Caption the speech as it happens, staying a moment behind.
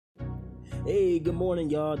Hey, good morning,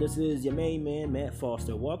 y'all. This is your main man, Matt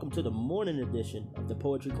Foster. Welcome to the morning edition of the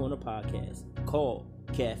Poetry Corner podcast called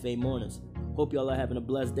Cafe Mornings. Hope y'all are having a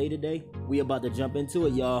blessed day today. We about to jump into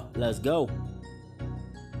it, y'all. Let's go.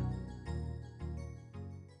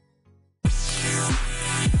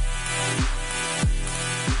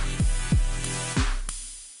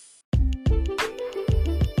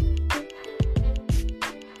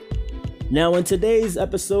 Now, in today's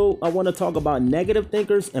episode, I want to talk about negative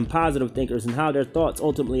thinkers and positive thinkers and how their thoughts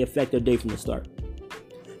ultimately affect their day from the start.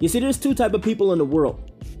 You see, there's two types of people in the world.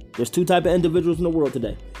 There's two types of individuals in the world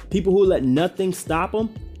today. People who let nothing stop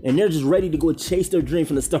them, and they're just ready to go chase their dream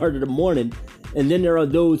from the start of the morning. And then there are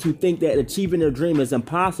those who think that achieving their dream is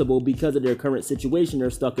impossible because of their current situation they're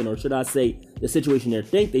stuck in, or should I say, the situation they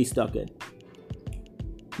think they're stuck in.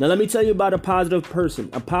 Now, let me tell you about a positive person.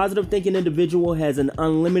 A positive thinking individual has an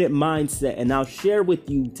unlimited mindset, and I'll share with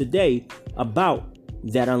you today about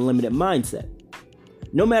that unlimited mindset.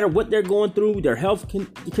 No matter what they're going through, their health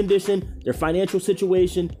condition, their financial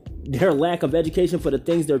situation, their lack of education for the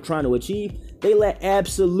things they're trying to achieve, they let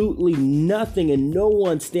absolutely nothing and no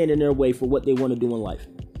one stand in their way for what they want to do in life.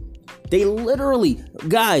 They literally,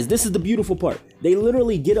 guys, this is the beautiful part. They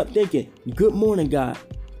literally get up thinking, "Good morning, God.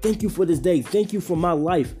 Thank you for this day. Thank you for my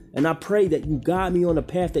life. And I pray that you guide me on the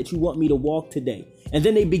path that you want me to walk today." And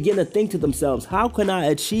then they begin to think to themselves, how can I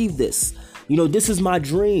achieve this? This is my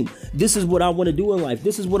dream. This is what I want to do in life.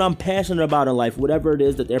 This is what I'm passionate about in life. Whatever it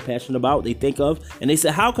is that they're passionate about, they think of. And they say,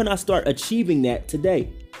 how can I start achieving that today?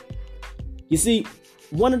 You see,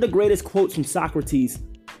 one of the greatest quotes from Socrates,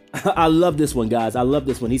 I love this one, guys. I love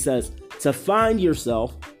this one. He says, to find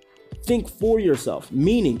yourself, think for yourself,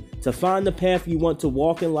 meaning to find the path you want to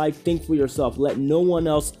walk in life, think for yourself. Let no one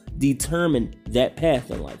else determine that path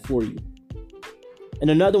in life for you. And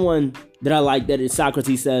another one that I like that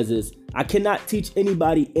Socrates says is, I cannot teach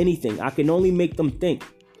anybody anything. I can only make them think.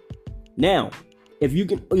 Now, if you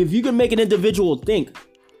can make an individual think,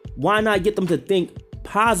 why not get them to think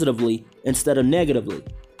positively instead of negatively?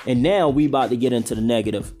 And now we about to get into the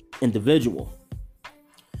negative individual.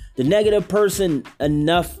 The negative person,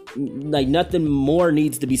 nothing more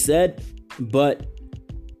needs to be said, but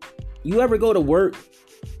you ever go to work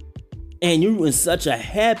and you're in such a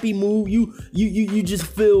happy mood, you just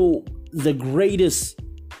feel the greatest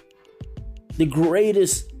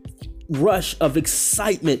rush of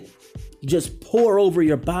excitement just pour over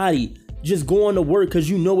your body, just going to work because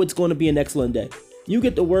you know it's going to be an excellent day. You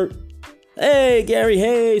get to work. Hey, Gary,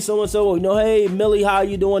 hey, so-and-so, hey, Millie, how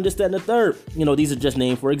you doing? This, that, and the third. These are just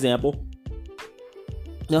names, for example.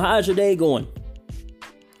 Now, how's your day going?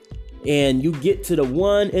 And you get to the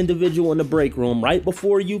one individual in the break room right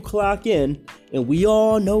before you clock in, and we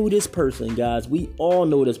all know this person, guys. We all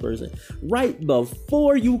know this person. Right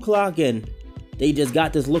before you clock in, they just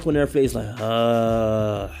got this look on their face like,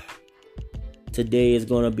 today is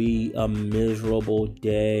going to be a miserable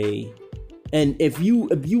day. And if you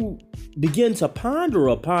begin to ponder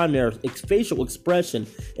upon their facial expression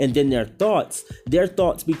and then their thoughts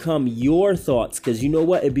become your thoughts, because you know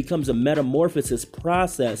what? It becomes a metamorphosis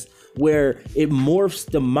process where it morphs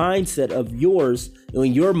the mindset of yours,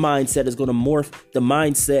 and your mindset is going to morph the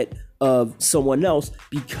mindset of someone else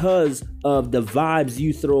because of the vibes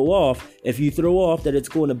you throw off. If you throw off that it's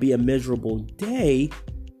going to be a miserable day,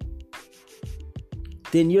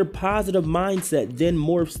 then your positive mindset then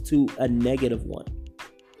morphs to a negative one.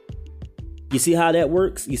 You see how that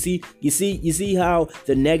works? You see how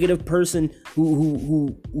the negative person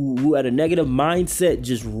who had a negative mindset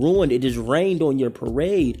just ruined it, just rained on your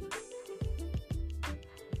parade.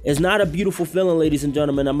 It's not a beautiful feeling, ladies and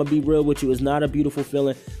gentlemen. I'm gonna be real with you. It's not a beautiful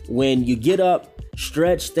feeling when you get up,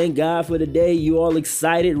 stretch, thank God for the day. You all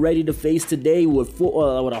excited, ready to face today with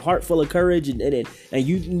a heart full of courage, and you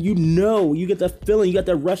get that feeling, you got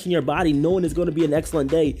that rush in your body, knowing it's going to be an excellent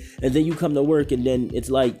day. And then you come to work, and then it's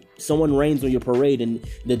like someone rains on your parade, and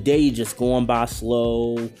the day just going by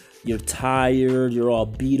slow. You're tired. You're all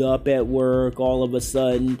beat up at work. All of a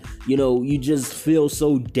sudden, you just feel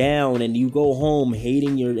so down, and you go home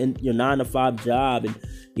hating your 9-to-5 job, and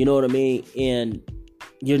you know what I mean. And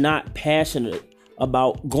you're not passionate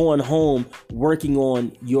about going home, working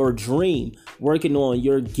on your dream, working on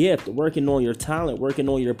your gift, working on your talent, working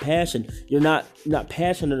on your passion. You're not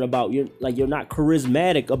passionate about, you're not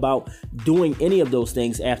charismatic about doing any of those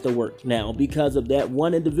things after work now because of that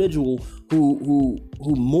one individual who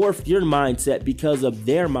morphed your mindset because of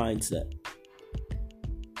their mindset.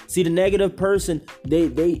 See, the negative person, they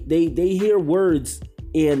hear words,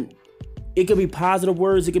 and it could be positive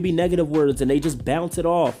words, it could be negative words, and they just bounce it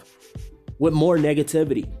off with more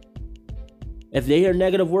negativity. If they hear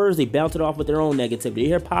negative words, they bounce it off with their own negativity. They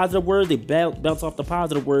hear positive words, they bounce off the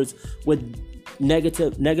positive words with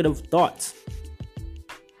negative thoughts.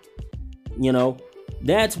 You know,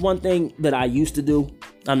 that's one thing that I used to do.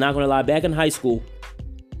 I'm not going to lie. Back in high school,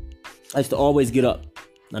 I used to always get up.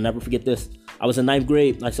 I'll never forget this. I was in 9th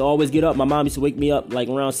grade. I used to always get up. My mom used to wake me up like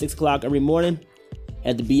around 6 o'clock every morning.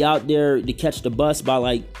 Had to be out there to catch the bus by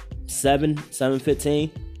like 7:15.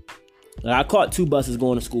 I caught 2 buses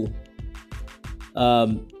going to school.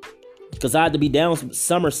 Because I had to be down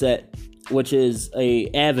Somerset, which is a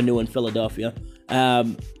avenue in Philadelphia.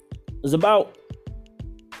 It was about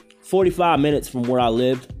 45 minutes from where I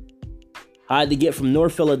lived. I had to get from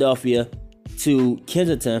North Philadelphia to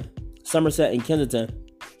Kensington, Somerset and Kensington,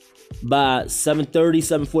 by 7:30,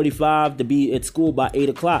 7:45 to be at school by 8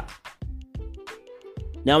 o'clock.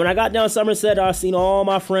 Now, when I got down Somerset, I seen all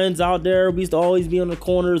my friends out there. We used to always be on the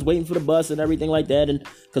corners waiting for the bus and everything like that. And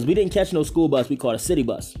because we didn't catch no school bus, we caught a city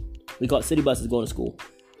bus. We caught city buses going to school.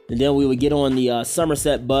 And then we would get on the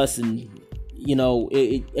Somerset bus, and, you know,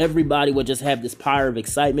 everybody would just have this pyre of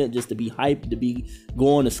excitement just to be hyped, to be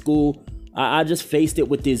going to school. I just faced it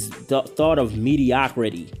with this thought of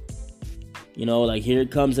mediocrity. You know, like, here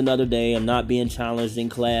comes another day. I'm not being challenged in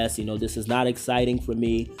class. You know, this is not exciting for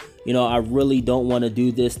me. You know, I really don't want to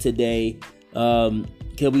do this today. Can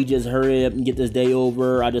we just hurry up and get this day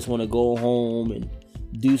over? I just want to go home and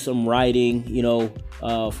do some writing, you know,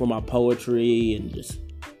 for my poetry, and just,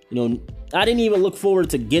 you know, I didn't even look forward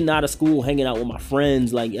to getting out of school, hanging out with my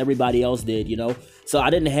friends like everybody else did, you know. So I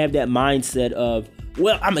didn't have that mindset of,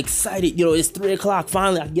 well, I'm excited. You know, it's 3 o'clock.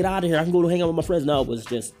 Finally, I can get out of here. I can go to hang out with my friends. No, it was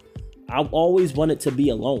just, I always wanted to be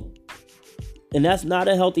alone. And that's not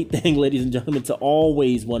a healthy thing, ladies and gentlemen, to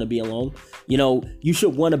always want to be alone. You know, you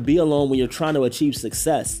should want to be alone when you're trying to achieve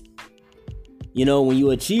success. You know, when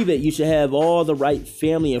you achieve it, you should have all the right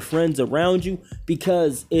family and friends around you,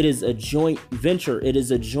 because it is a joint venture. It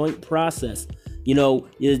is a joint process. You know,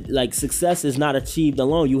 like, success is not achieved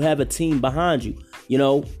alone. You have a team behind you. You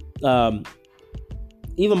know,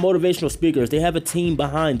 even motivational speakers, they have a team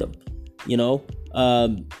behind them. You know,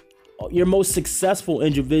 your most successful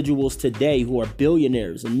individuals today who are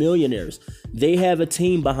billionaires and millionaires, they have a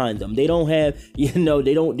team behind them. They don't have, you know,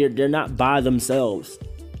 they're not by themselves,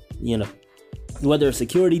 you know, whether it's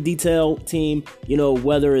security detail team, you know,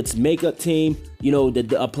 whether it's makeup team, you know,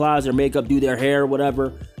 that applies their makeup, do their hair,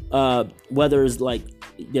 whatever, whether it's like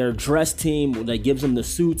their dress team that gives them the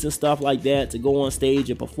suits and stuff like that to go on stage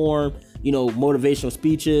and perform, you know, motivational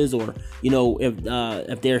speeches, or, you know,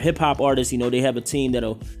 if they're hip hop artists, you know, they have a team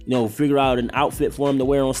that'll, you know, figure out an outfit for them to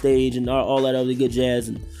wear on stage and all that other good jazz.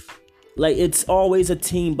 And like, it's always a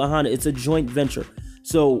team behind it. It's a joint venture.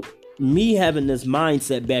 So me having this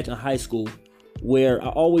mindset back in high school where I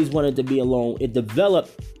always wanted to be alone, it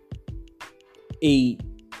developed a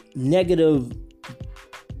negative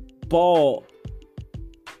ball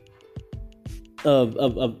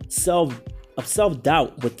of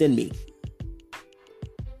self-doubt within me.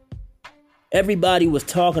 Everybody was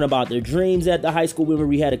talking about their dreams at the high school. Remember,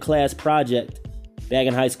 we had a class project back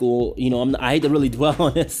in high school. You know, I hate to really dwell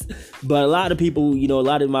on this, but a lot of people, you know, a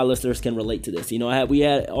lot of my listeners can relate to this. You know, we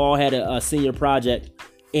all had a senior project,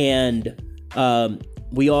 and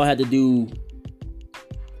we all had to do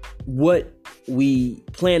what we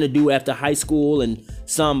plan to do after high school, and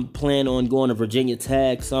some plan on going to Virginia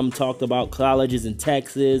Tech. Some talked about colleges in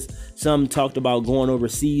Texas. Some talked about going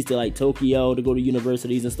overseas to like Tokyo to go to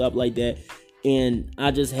universities and stuff like that. And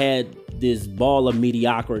I just had this ball of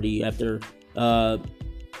mediocrity after of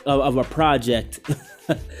a project.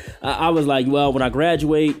 I was like, well, when I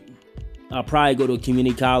graduate, I'll probably go to a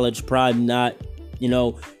community college, probably not, you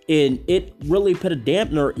know. And it really put a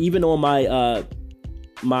dampener even on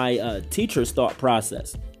my teacher's thought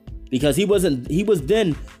process, because he was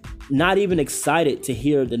then not even excited to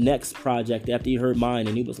hear the next project after he heard mine,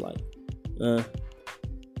 and he was like,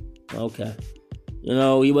 okay. You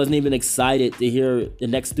know, he wasn't even excited to hear the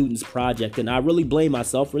next student's project. And I really blame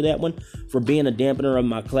myself for that one, for being a dampener of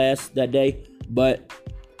my class that day. But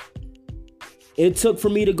it took for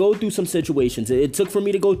me to go through some situations. It took for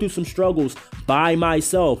me to go through some struggles by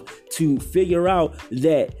myself to figure out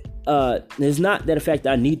that it's not that the fact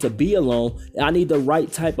that I need to be alone. I need the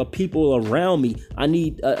right type of people around me. I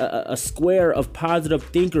need a square of positive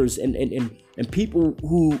thinkers and people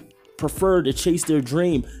who prefer to chase their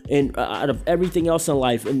dream and out of everything else in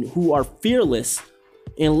life, and who are fearless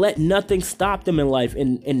and let nothing stop them in life.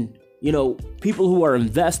 And you know, people who are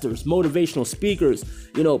investors, motivational speakers,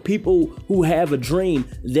 you know, people who have a dream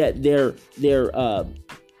that they're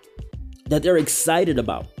excited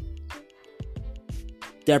about,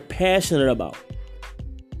 they're passionate about.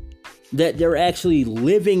 that they're actually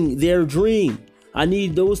living their dream. I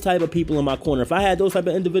need those type of people in my corner. If I had those type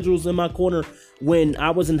of individuals in my corner when I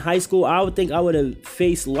was in high school, I would think I would have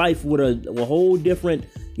faced life with a whole different,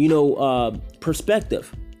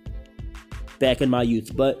 perspective back in my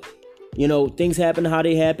youth. But, things happen how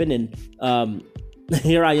they happen, and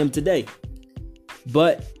here I am today.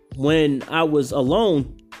 But when I was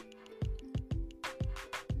alone,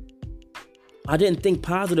 I didn't think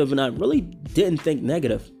positive, and I really didn't think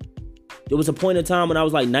negative. There was a point in time when I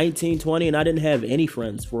was like 19, 20, and I didn't have any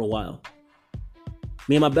friends for a while.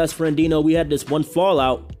 Me and my best friend Dino, we had this one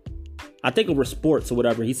fallout. I think it was sports or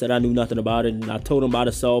whatever. He said I knew nothing about it, and I told him about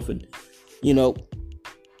himself, and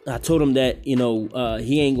I told him that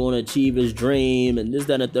he ain't going to achieve his dream, and this,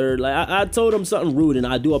 that, and the third. Like I told him something rude, and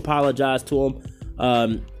I do apologize to him.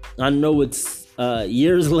 I know it's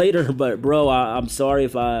years later, but bro, I'm sorry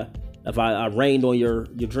if I rained on your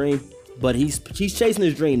dream. But he's chasing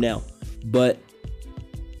his dream now. But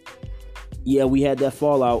yeah, we had that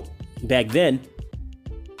fallout back then,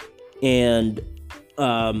 and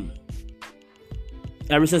ever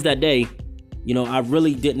since that day, I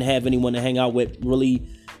really didn't have anyone to hang out with. Really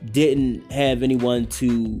didn't have anyone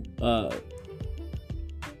to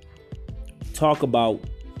talk about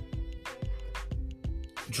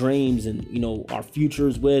dreams and our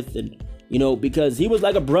futures with, and because he was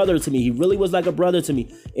like a brother to me. He really was like a brother to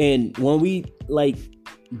me. And when we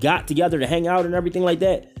got together to hang out and everything like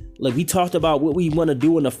that, we talked about what we want to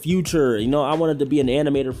do in the future. I wanted to be an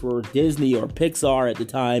animator for Disney or Pixar at the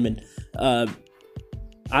time, and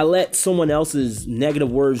I let someone else's negative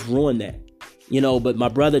words ruin that. But my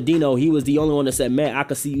brother Dino, he was the only one that said, man, I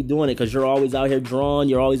could see you doing it because you're always out here drawing.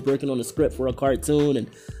 You're always working on a script for a cartoon. And,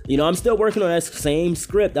 I'm still working on that same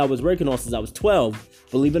script I was working on since I was 12.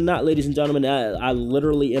 Believe it or not, ladies and gentlemen, I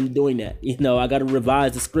literally am doing that. I got to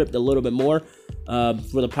revise the script a little bit more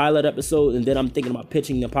for the pilot episode. And then I'm thinking about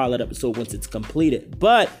pitching the pilot episode once it's completed.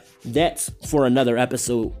 But that's for another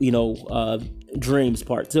episode, Dreams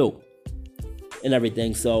Part 2 and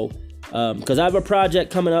everything. So, because I have a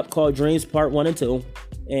project coming up called Dreams Part 1 and 2,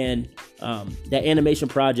 and that animation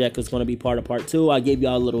project is going to be part of Part 2. I gave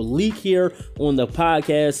y'all a little leak here on the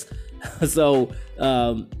podcast, so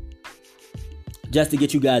just to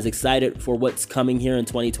get you guys excited for what's coming here in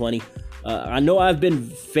 2020. I know I've been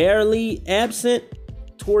fairly absent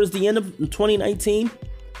towards the end of 2019.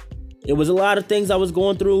 It was a lot of things I was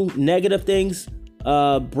going through, negative things,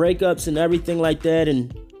 breakups and everything like that,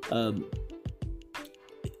 and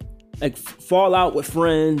fallout with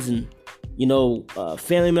friends, and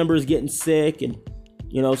family members getting sick, and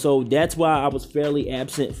so that's why I was fairly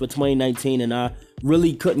absent for 2019, and I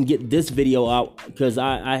really couldn't get this video out because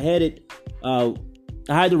I had it. I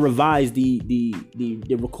had to revise the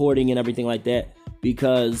recording and everything like that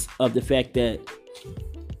because of the fact that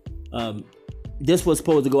this was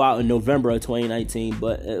supposed to go out in November of 2019,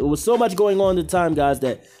 but it was so much going on at the time, guys,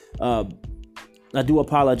 that I do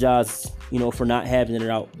apologize, for not having it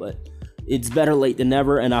out, but it's better late than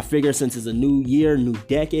never. And I figure since it's a new year, new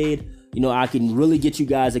decade, I can really get you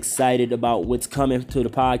guys excited about what's coming to the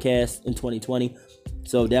podcast in 2020.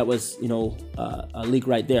 So that was, a leak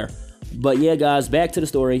right there. But yeah, guys, back to the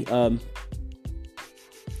story.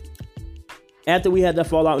 After we had that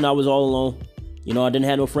fallout and I was all alone, I didn't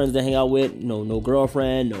have no friends to hang out with, no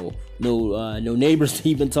girlfriend, no neighbors to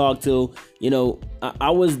even talk to.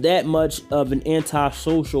 I was that much of an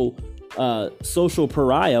antisocial social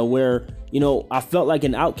pariah where, I felt like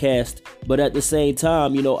an outcast, but at the same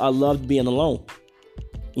time, I loved being alone,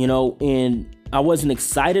 and I wasn't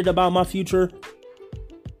excited about my future,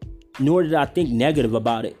 nor did I think negative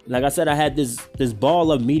about it. Like I said, I had this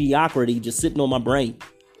ball of mediocrity just sitting on my brain.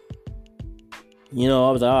 I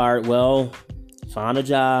was like, all right, well, find a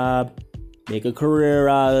job, make a career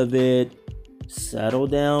out of it, settle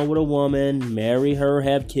down with a woman, marry her,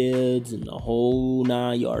 have kids, and the whole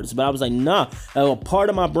 9 yards. But I was like, nah. A part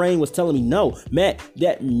of my brain was telling me, no, Matt,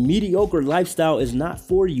 that mediocre lifestyle is not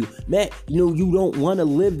for you. Matt, you don't want to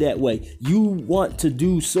live that way. You want to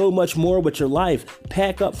do so much more with your life.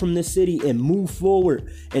 Pack up from this city and move forward.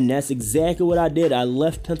 And that's exactly what I did. I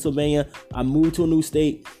left Pennsylvania. I moved to a new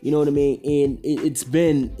state. You know what I mean? And it's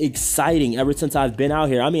been exciting ever since I've been out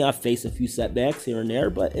here. I mean, I've faced a few setbacks here and there,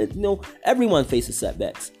 but everyone faces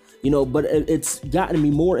setbacks, but it's gotten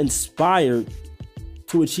me more inspired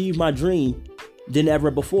to achieve my dream than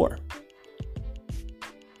ever before.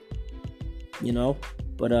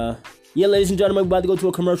 But yeah, ladies and gentlemen, we're about to go to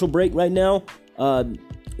a commercial break right now.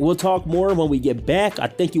 We'll talk more when we get back. I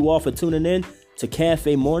thank you all for tuning in to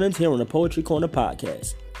Cafe Mornings here on the Poetry Corner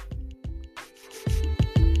podcast.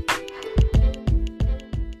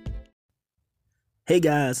 Hey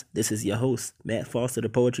guys, this is your host, Matt Foster, the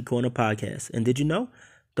Poetry Corner Podcast. And did you know?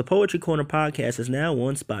 The Poetry Corner Podcast is now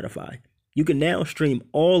on Spotify. You can now stream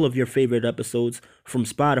all of your favorite episodes from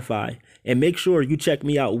Spotify. And make sure you check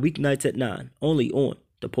me out weeknights at 9, only on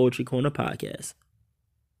the Poetry Corner Podcast.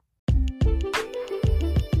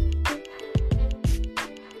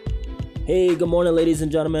 Hey, good morning, ladies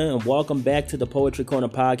and gentlemen, and welcome back to the Poetry Corner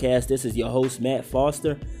Podcast. This is your host, Matt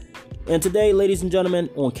Foster. And today, ladies and gentlemen,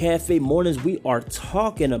 on Cafe Mornings, we are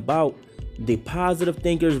talking about the positive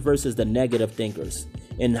thinkers versus the negative thinkers,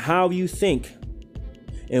 and how you think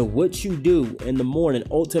and what you do in the morning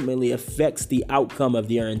ultimately affects the outcome of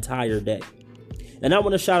your entire day. And I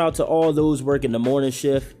want to shout out to all those working the morning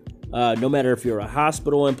shift. No matter if you're a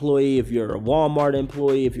hospital employee, if you're a Walmart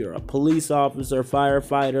employee, if you're a police officer,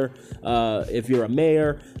 firefighter, if you're a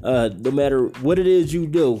mayor, no matter what it is you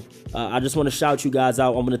do, I just want to shout you guys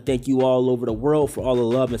out. I'm going to thank you all over the world for all the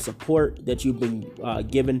love and support that you've been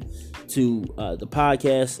given to the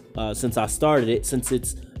podcast since I started it, since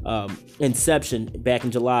its inception back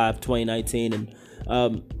in July of 2019.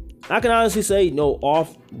 And I can honestly say,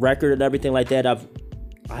 off record and everything like that, I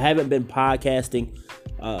haven't been podcasting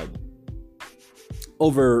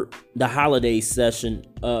over the holiday session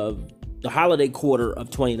of the holiday quarter of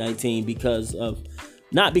 2019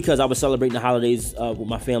 not because I was celebrating the holidays with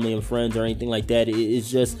my family and friends or anything like that. It's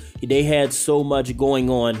just they had so much going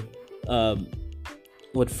on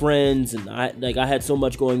with friends, and I had so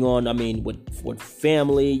much going on. I mean, with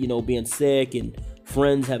family, being sick, and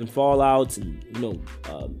friends having fallouts, and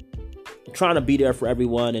trying to be there for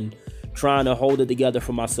everyone and trying to hold it together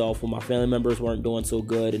for myself when my family members weren't doing so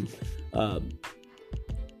good. And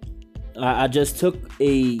I just took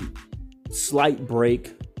a slight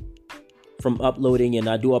break from uploading, and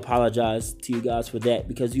I do apologize to you guys for that,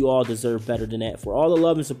 because you all deserve better than that. For all the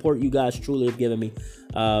love and support you guys truly have given me.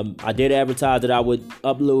 I did advertise that I would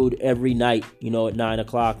upload every night, at 9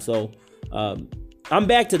 o'clock. So I'm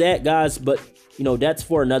back to that, guys, but that's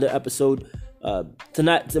for another episode.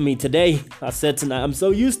 Today, I said tonight, I'm so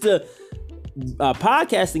used to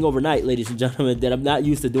podcasting overnight, ladies and gentlemen, that I'm not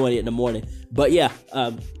used to doing it in the morning. But yeah,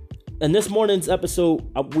 in this morning's episode,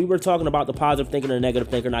 we were talking about the positive thinker and the negative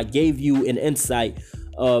thinker, and I gave you an insight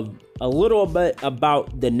of a little bit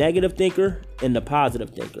about the negative thinker and the positive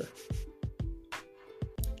thinker.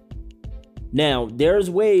 Now, there's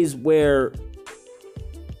ways where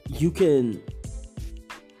you can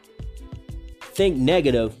think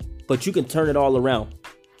negative, but you can turn it all around.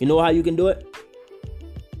 You know how you can do it?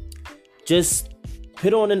 Just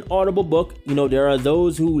put on an Audible book. There are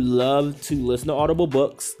those who love to listen to Audible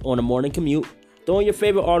books on a morning commute. Throw on your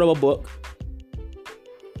favorite Audible book.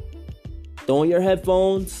 Throw on your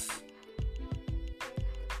headphones.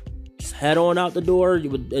 Just head on out the door. You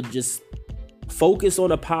would just focus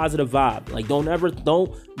on a positive vibe. Like, don't ever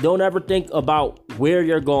think about where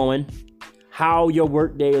you're going, how your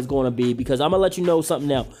work day is going to be, because I'm going to let you know something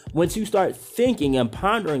now. Once you start thinking and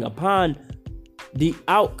pondering upon the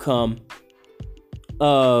outcome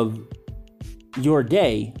of your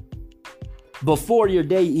day before your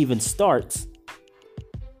day even starts,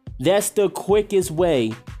 that's the quickest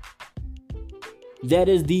way. That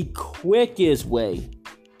is the quickest way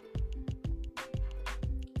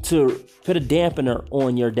to put a dampener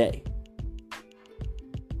on your day.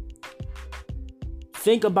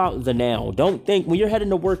 Think about the now. Don't think when you're heading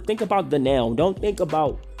to work, think about the now. Don't think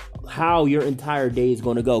about how your entire day is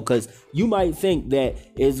going to go, because you might think that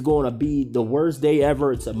it's going to be the worst day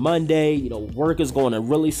ever. It's a Monday, work is going to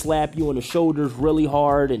really slap you on the shoulders really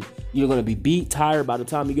hard, and you're going to be beat, tired by the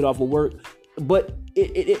time you get off of work. But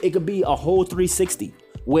it could be a whole 360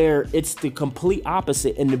 where it's the complete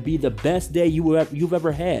opposite, and to be the best day you've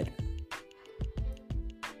ever had.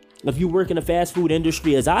 If you work in the fast food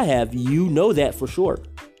industry as I have, you know that for sure.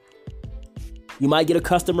 You might get a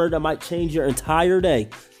customer that might change your entire day.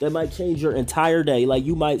 Like,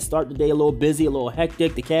 you might start the day a little busy, a little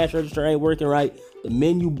hectic. The cash register ain't working right. The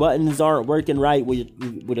menu buttons aren't working right. Where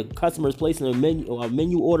the customer is placing a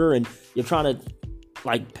menu order, and you're trying to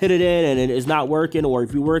put it in, and it's not working. Or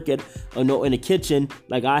if you work in a kitchen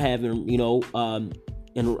like I have, in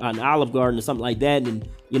an Olive Garden or something like that, and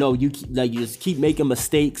you just keep making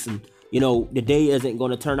mistakes, and the day isn't going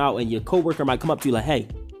to turn out, and your coworker might come up to you like, hey,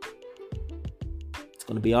 it's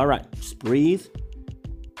going to be all right. Just breathe.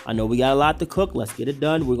 I know we got a lot to cook. Let's get it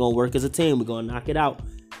done. We're going to work as a team. We're going to knock it out.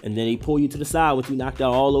 And then they pull you to the side once you knocked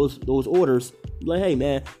out all those orders. You're like, hey,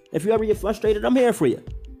 man, if you ever get frustrated, I'm here for you.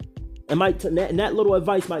 And that little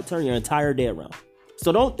advice might turn your entire day around.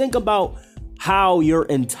 So don't think about how your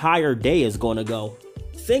entire day is going to go.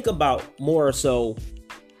 Think about more so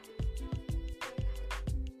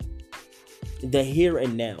the here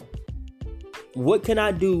and now. What can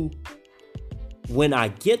I do when I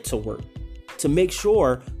get to work to make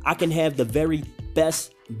sure I can have the very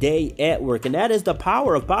best day at work? And that is the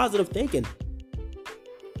power of positive thinking.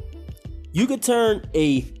 You could turn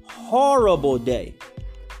a horrible day.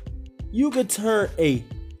 You could turn a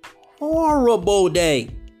horrible day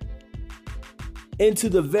into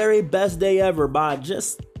the very best day ever by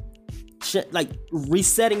just like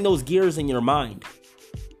resetting those gears in your mind.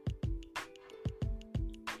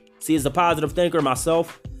 See, as a positive thinker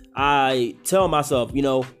myself, I tell myself,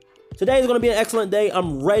 today is going to be an excellent day.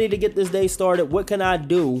 I'm ready to get this day started. What can I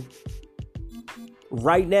do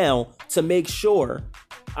right now to make sure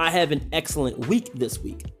I have an excellent week this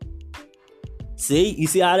week? See, you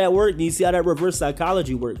see how that works? You see how that reverse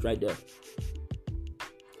psychology works right there?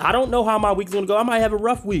 I don't know how my week's going to go. I might have a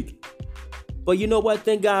rough week. But you know what?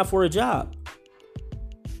 Thank God for a job.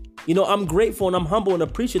 I'm grateful and I'm humble and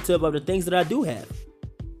appreciative of the things that I do have.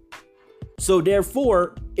 So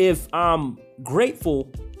therefore, if I'm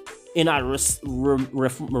grateful and I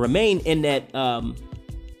remain in that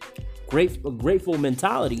grateful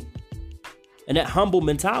mentality and that humble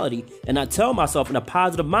mentality, and I tell myself in a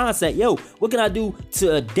positive mindset, yo, what can I do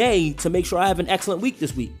today to make sure I have an excellent week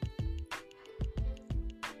this week?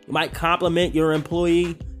 You might compliment your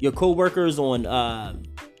employee, your coworkers on,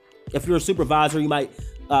 if you're a supervisor, you might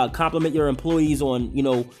compliment your employees on,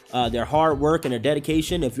 their hard work and their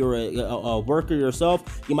dedication. If you're a worker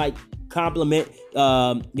yourself, you might compliment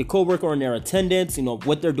your coworker on their attendance,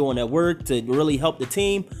 what they're doing at work to really help the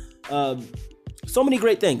team. So many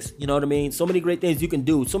great things, you know what I mean? So many great things you can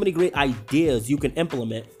do. So many great ideas you can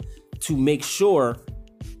implement to make sure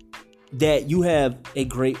that you have a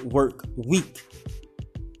great work week.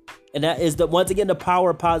 And that is once again the power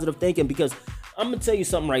of positive thinking, because I'm going to tell you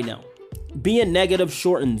something right now. Being negative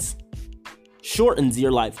shortens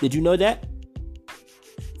your life. Did you know that?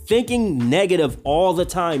 Thinking negative all the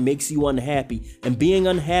time makes you unhappy, and being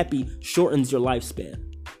unhappy shortens your lifespan.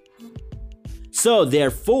 So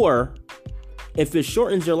therefore, if it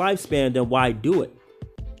shortens your lifespan, then why do it?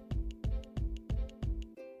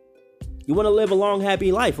 You want to live a long,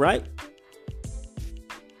 happy life, right?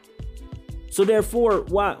 So therefore,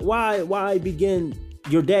 why begin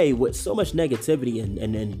your day with so much negativity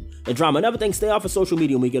and drama? Another thing, stay off of social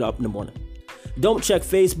media when we get up in the morning. Don't check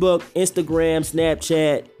Facebook, Instagram,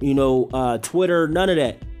 Snapchat, Twitter, none of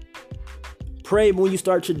that. Pray when you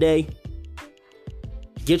start your day.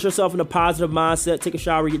 Get yourself in a positive mindset. Take a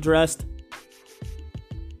shower, get dressed.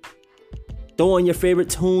 Throw on your favorite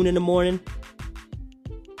tune in the morning.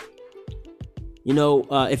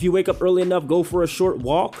 If you wake up early enough, go for a short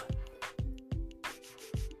walk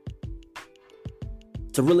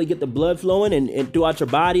to really get the blood flowing and throughout your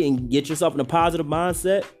body and get yourself in a positive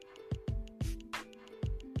mindset.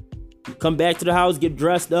 Come back to the house, get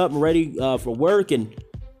dressed up and ready for work, and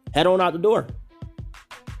head on out the door.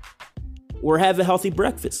 Or have a healthy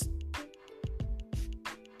breakfast.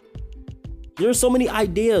 There are so many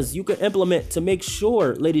ideas you can implement to make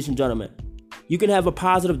sure, ladies and gentlemen, you can have a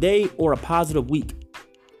positive day or a positive week.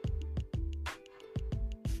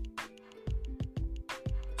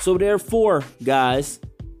 So therefore, guys,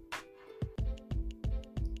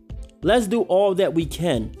 let's do all that we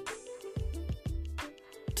can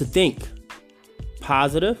to think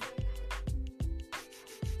positive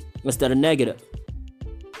instead of negative.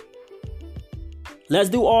 Let's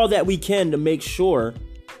do all that we can to make sure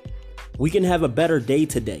we can have a better day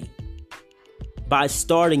today by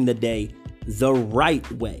starting the day the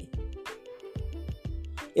right way.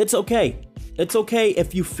 It's okay. It's okay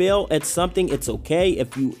if you fail at something. It's okay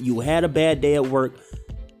if you had a bad day at work,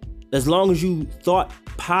 as long as you thought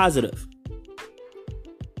positive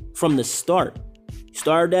from the start.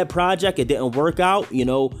 Started that project, it didn't work out,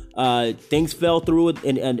 things fell through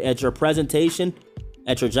and at your presentation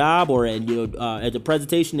at your job, or at the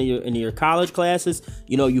presentation in your college classes,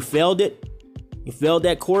 you failed it. You failed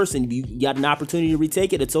that course and you got an opportunity to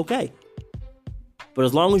retake it. It's okay. But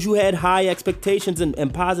as long as you had high expectations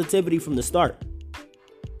and positivity from the start,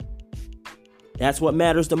 that's what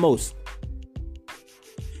matters the most.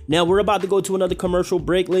 Now, we're about to go to another commercial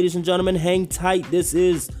break, ladies and gentlemen. Hang tight. This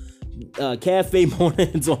is Cafe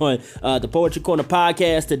Mornings on the Poetry Corner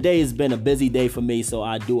podcast. Today has been a busy day for me, so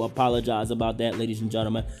I do apologize about that, ladies and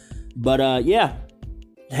gentlemen. But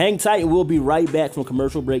hang tight, and we'll be right back from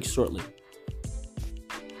commercial break shortly.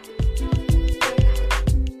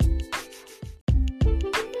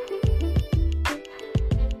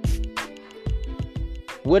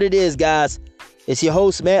 What it is, guys, it's your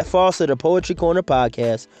host, Matt Foster, the Poetry Corner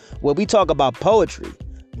podcast, where we talk about poetry,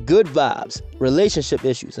 good vibes, relationship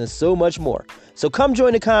issues, and so much more. So come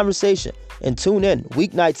join the conversation and tune in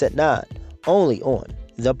weeknights at 9, only on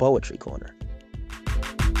The Poetry Corner.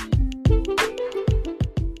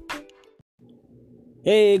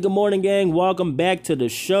 Hey, good morning, gang. Welcome back to the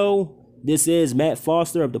show. This is Matt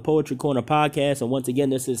Foster of the Poetry Corner podcast. And once again,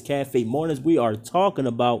 this is Cafe Mornings. We are talking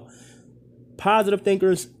about positive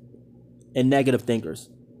thinkers and negative thinkers,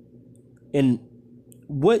 and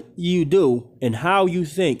what you do and how you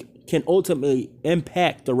think can ultimately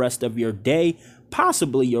impact the rest of your day,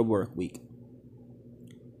 possibly your work week.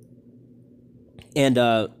 And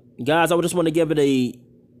guys, I just want to give it a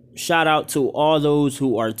shout out to all those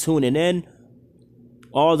who are tuning in,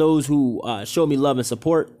 all those who show me love and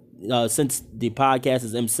support since the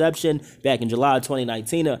podcast's inception back in July of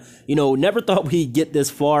 2019. Never thought we'd get this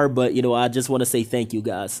far, but I just want to say thank you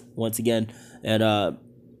guys once again. And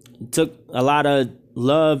it took a lot of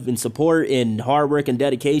love and support and hard work and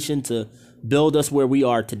dedication to build us where we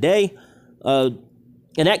are today. And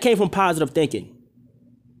that came from positive thinking.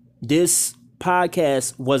 This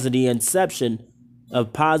podcast was the inception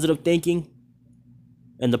of positive thinking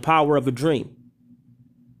and the power of a dream.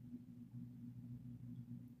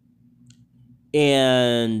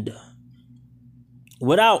 And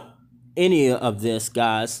without any of this,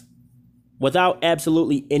 guys, without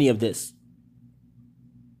absolutely any of this,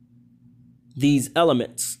 these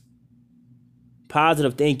elements,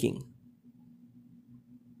 positive thinking,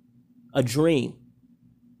 a dream,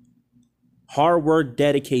 hard work,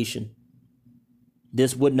 dedication,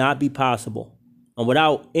 this would not be possible. And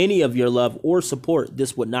without any of your love or support,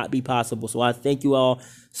 this would not be possible. So I thank you all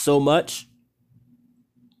so much.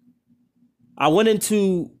 I went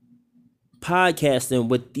into podcasting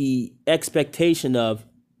with the expectation of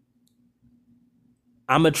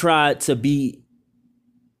I'm going to try to be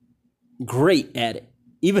great at it,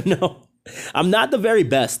 even though I'm not the very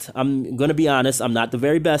best. I'm going to be honest. I'm not the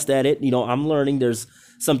very best at it. I'm learning. There's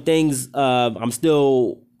some things I'm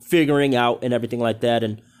still figuring out and everything like that.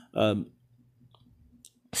 And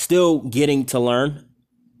still getting to learn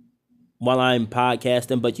while I'm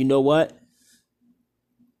podcasting. But you know what?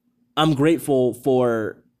 I'm grateful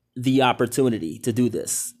for the opportunity to do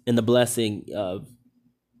this and the blessing of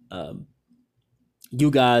you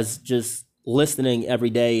guys just listening every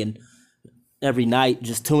day and every night,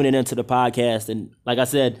 just tuning into the podcast. And like I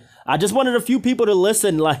said, I just wanted a few people to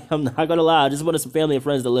listen. Like, I'm not going to lie. I just wanted some family and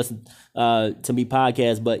friends to listen to me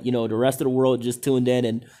podcast. But, the rest of the world just tuned in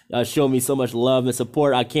and showed me so much love and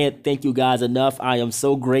support. I can't thank you guys enough. I am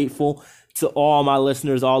so grateful to all my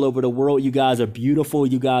listeners all over the world. You guys are beautiful.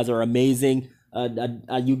 You guys are amazing.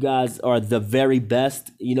 You guys are the very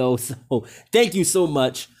best, so thank you so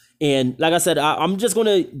much. And like I said, I'm just going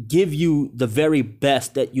to give you the very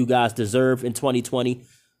best that you guys deserve in 2020.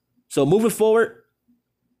 So moving forward,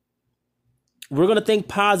 we're going to think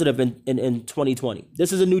positive in 2020.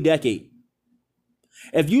 This is a new decade.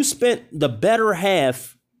 If you spent the better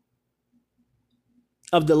half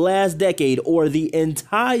of the last decade or the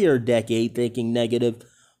entire decade thinking negative,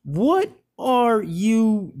 what are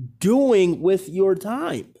you doing with your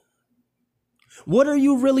time? What are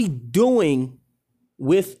you really doing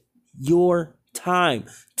with your time?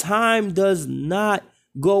 Time does not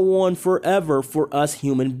go on forever for us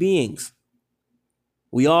human beings.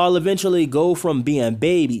 We all eventually go from being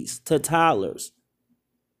babies to toddlers,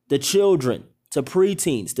 to children, to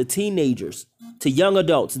preteens, to teenagers, to young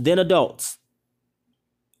adults, then adults.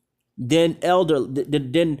 Then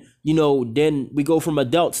then we go from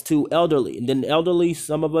adults to elderly, and then elderly,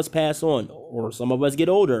 some of us pass on, or some of us get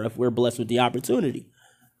older if we're blessed with the opportunity.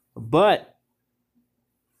 But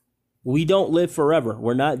we don't live forever.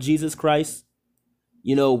 We're not Jesus Christ.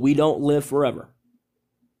 We don't live forever.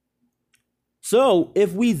 So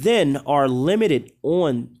if we then are limited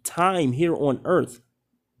on time here on earth,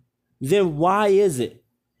 then why is it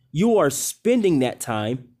you are spending that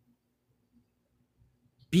time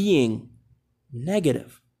being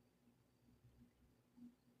negative?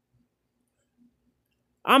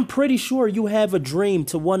 I'm pretty sure you have a dream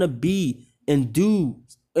to want to be and do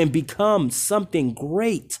and become something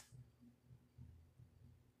great.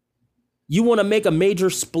 You want to make a major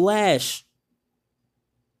splash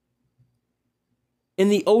in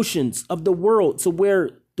the oceans of the world to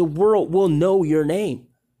where the world will know your name.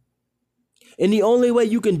 And the only way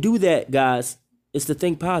you can do that, guys, is to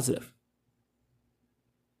think positive.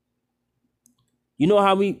 You know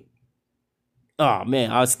how we... Oh,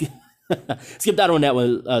 man, I skipped out on that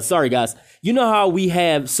one. Sorry, guys. You know how we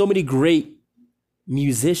have so many great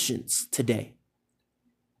musicians today?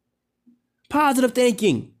 Positive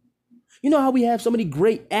thinking. You know how we have so many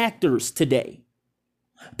great actors today?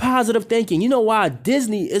 Positive thinking. You know why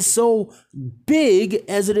Disney is so big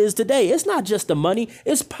as it is today? It's not just the money,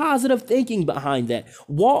 it's positive thinking behind that.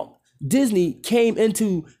 Walt Disney came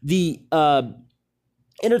into the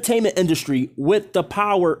entertainment industry with the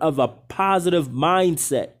power of a positive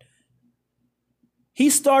mindset. He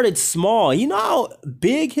started small. You know how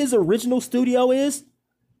big his original studio is?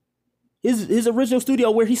 His original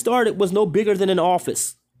studio where he started was no bigger than an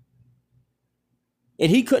office.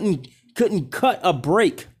 And he couldn't cut a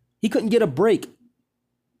break. He couldn't get a break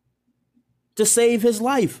to save his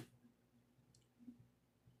life.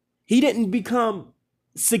 He didn't become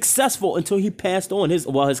successful until he passed on.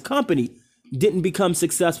 His company didn't become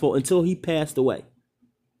successful until he passed away.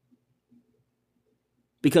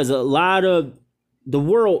 Because a lot of the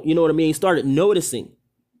world, you know what I mean, started noticing.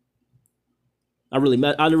 I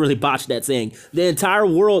really botched that saying. The entire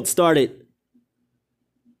world started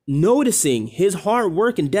noticing his hard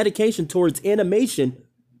work and dedication towards animation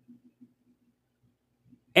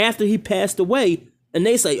after he passed away. And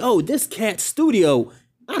they say, oh, this cat studio,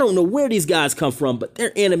 I don't know where these guys come from, but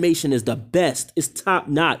their animation is the best. It's top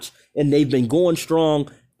notch. And they've been going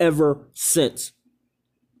strong ever since.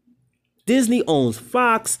 Disney owns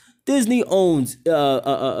Fox. Disney owns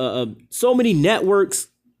so many networks.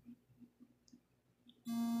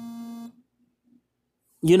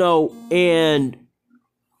 You know, and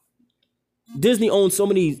Disney owns so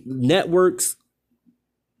many networks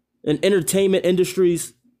and entertainment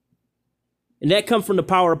industries. And that comes from the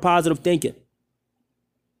power of positive thinking.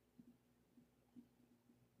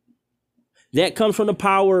 That comes from the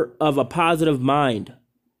power of a positive mind.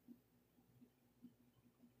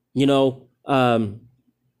 You know,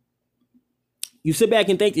 you sit back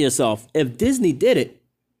and think to yourself, if Disney did it,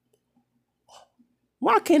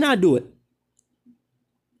 why can't I do it?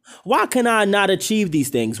 Why can I not achieve these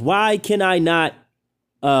things? Why can I not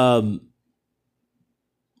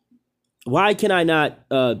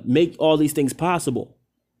make all these things possible?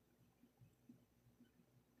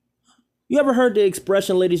 You ever heard the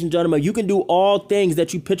expression, ladies and gentlemen, you can do all things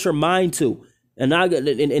that you put your mind to? And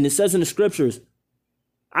it says in the scriptures,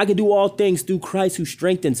 I can do all things through Christ who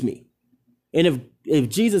strengthens me. And if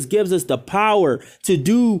Jesus gives us the power to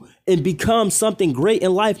do and become something great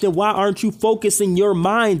in life, then why aren't you focusing your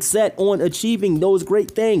mindset on achieving those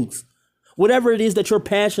great things? Whatever it is that you're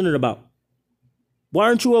passionate about. Why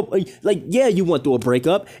aren't you yeah, you went through a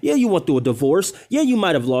breakup. Yeah, you went through a divorce. Yeah, you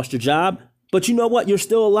might have lost your job. But you know what? You're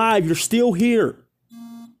still alive. You're still here.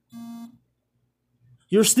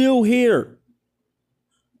 You're still here.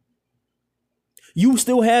 You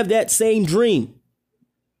still have that same dream.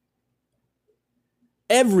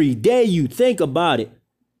 Every day you think about it.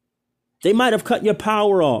 They might have cut your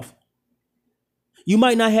power off. You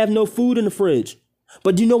might not have no food in the fridge.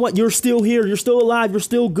 But you know what? You're still here. You're still alive. You're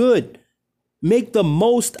still good. Make the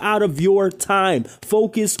most out of your time.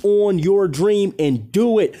 Focus on your dream and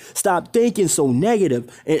do it. Stop thinking so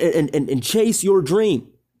negative and chase your dream.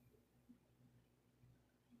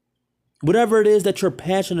 Whatever it is that you're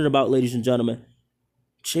passionate about, ladies and gentlemen,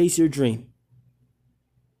 chase your dream.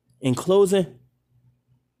 In closing,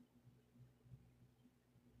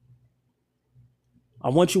 I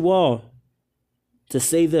want you all to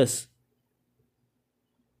say this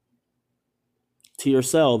to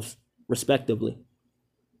yourselves, respectively.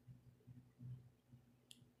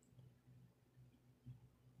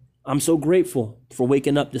 I'm so grateful for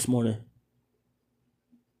waking up this morning.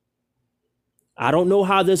 I don't know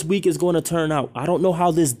how this week is going to turn out. I don't know how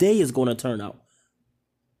this day is going to turn out.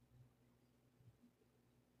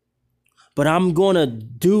 But I'm going to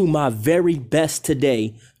do my very best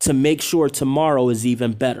today to make sure tomorrow is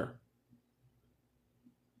even better.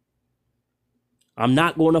 I'm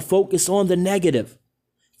not going to focus on the negative.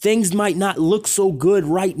 Things might not look so good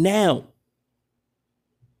right now.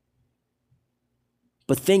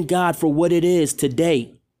 But thank God for what it is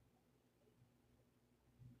today.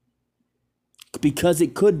 Because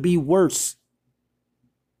it could be worse.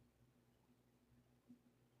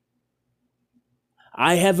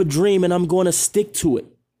 I have a dream and I'm going to stick to it.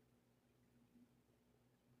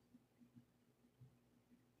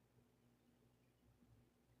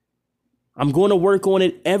 I'm going to work on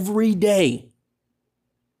it every day.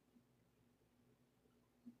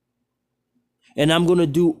 And I'm going to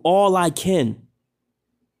do all I can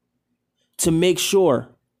to make sure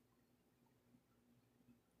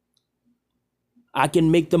I can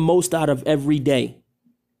make the most out of every day.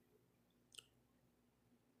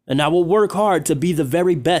 And I will work hard to be the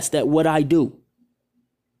very best at what I do.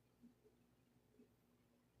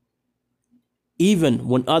 Even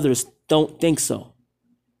when others don't think so.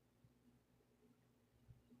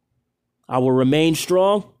 I will remain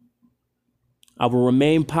strong. I will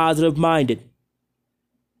remain positive minded.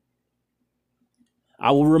 I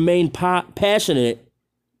will remain passionate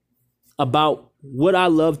about what I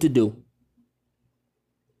love to do.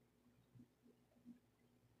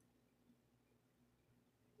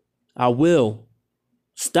 I will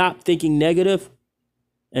stop thinking negative,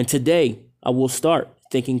 and today I will start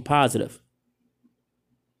thinking positive.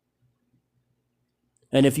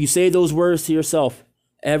 And if you say those words to yourself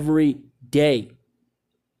every day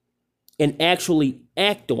and actually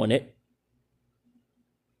act on it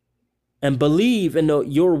and believe in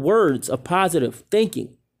your words of positive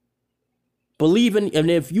thinking,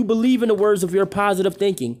 and if you believe in the words of your positive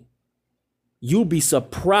thinking, you'll be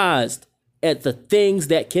surprised at the things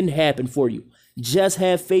that can happen for you. Just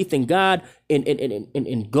have faith in God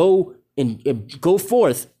and go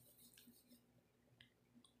forth.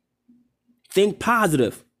 Think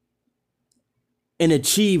positive and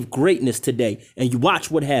achieve greatness today. And you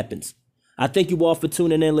watch what happens. I thank you all for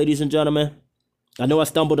tuning in, ladies and gentlemen. I know I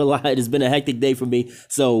stumbled a lot. It's been a hectic day for me,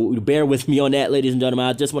 so bear with me on that, ladies and gentlemen.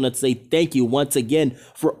 I just want to say thank you once again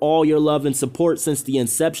for all your love and support since the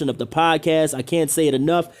inception of the podcast. I can't say it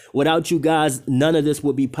enough. Without you guys, none of this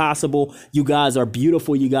would be possible. You guys are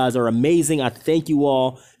beautiful. You guys are amazing. I thank you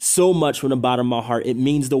all so much from the bottom of my heart. It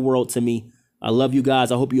means the world to me. I love you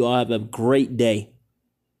guys. I hope you all have a great day.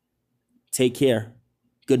 Take care.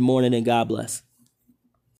 Good morning and God bless.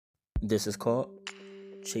 This is called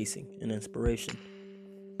Chasing an Inspiration.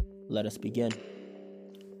 Let us begin.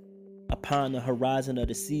 Upon the horizon of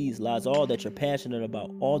the seas lies all that you're passionate about,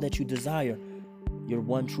 all that you desire, your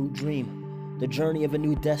one true dream, the journey of a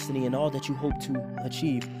new destiny and all that you hope to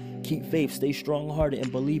achieve. Keep faith, stay strong-hearted,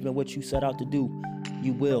 and believe in what you set out to do.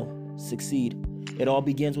 You will succeed. It all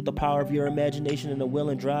begins with the power of your imagination and the will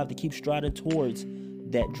and drive to keep striding towards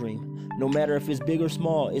that dream. No matter if it's big or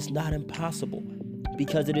small, it's not impossible,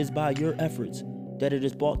 because it is by your efforts that it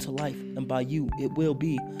is brought to life, and by you it will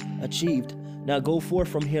be achieved. Now go forth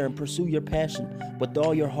from here and pursue your passion with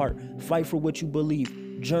all your heart. Fight for what you believe.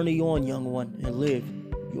 Journey on, young one, and live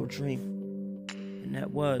your dream. And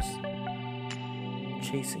that was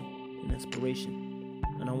Chasing an Inspiration.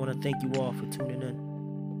 And I want to thank you all for tuning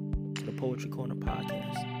in to the Poetry Corner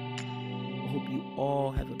podcast. I hope you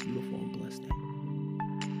all have a beautiful and blessed day.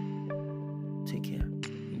 Take care,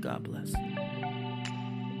 and God bless.